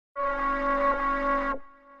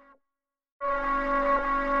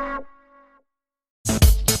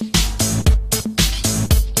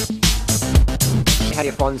How do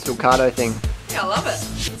you find this little Cardo thing? Yeah, I love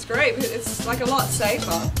it. It's great. It's like a lot safer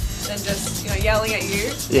than just, yelling at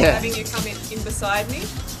you, Yeah. having you come in beside me,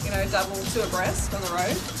 double to abreast on the road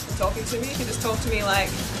and talking to me. You can just talk to me like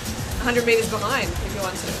 100 meters behind if you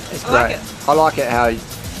want to. It's I great. like it. I like it how... It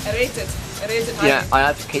eats it. Yeah, I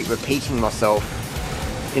have to keep repeating myself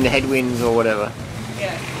in the headwinds or whatever.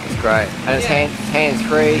 Yeah. It's great. And it's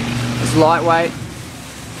hands-free, it's lightweight,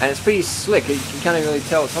 and it's pretty slick. You can't even really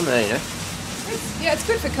tell it's on there, It's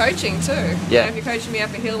good for coaching too. Yeah. If you're coaching me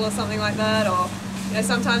up a hill or something like that, or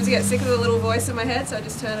sometimes you get sick of the little voice in my head, so I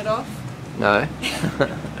just turn it off. No.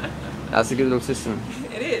 That's a good little system.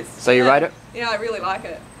 It is. So you rate it? Yeah, I really like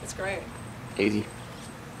it. It's great. Easy.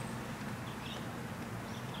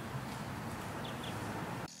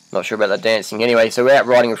 Not sure about that dancing. Anyway, so we're out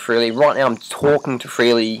riding with Freely. Right now I'm talking to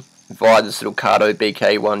Freely via this little Cardo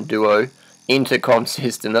BK-1 Duo Intercom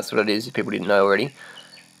system. That's what it is, if people didn't know already.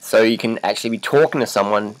 So you can actually be talking to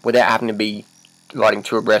someone without having to be riding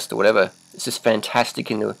two abreast or whatever. It's just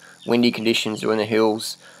fantastic in the windy conditions or in the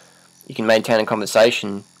hills. You can maintain a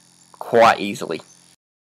conversation quite easily.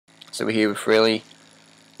 So we're here with Freely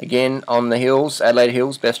again on the hills, Adelaide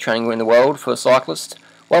Hills, best training in the world for a cyclist.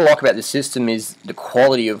 What I like about this system is the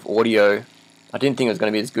quality of audio. I didn't think it was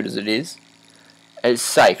going to be as good as it is. It's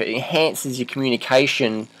safe. It enhances your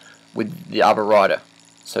communication with the other rider.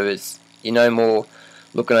 So it's more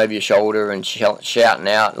looking over your shoulder and shouting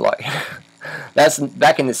out like that's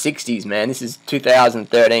back in the 60s, man. This is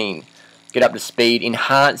 2013. Get up to speed,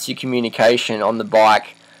 enhance your communication on the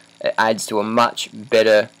bike. It adds to a much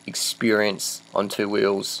better experience on two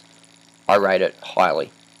wheels. I rate it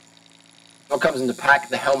highly. What comes in the pack,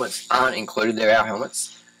 the helmets aren't included, they're our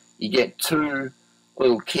helmets. You get two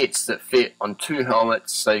little kits that fit on two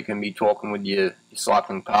helmets, so you can be talking with your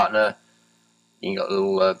cycling partner. You got a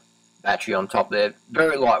little battery on top there.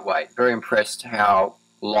 Very lightweight, very impressed how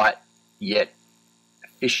light yet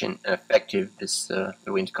efficient and effective this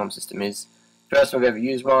little intercom system is. First time I've ever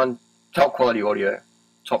used one, top quality audio.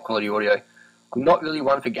 I'm not really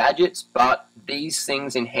one for gadgets, but these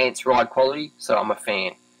things enhance ride quality, so I'm a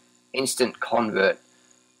fan. Instant convert.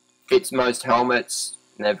 Fits most helmets,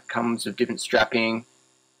 and it comes with different strapping.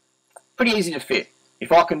 Pretty easy to fit.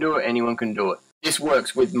 If I can do it, anyone can do it. This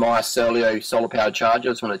works with my Solio solar powered charger.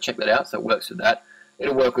 I just want to check that out, so it works with that.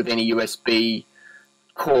 It'll work with any USB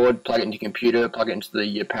cord, plug it into your computer, plug it into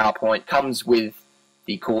the PowerPoint. Comes with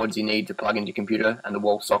the cords you need to plug into your computer and the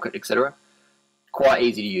wall socket, etc. Quite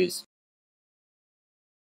easy to use.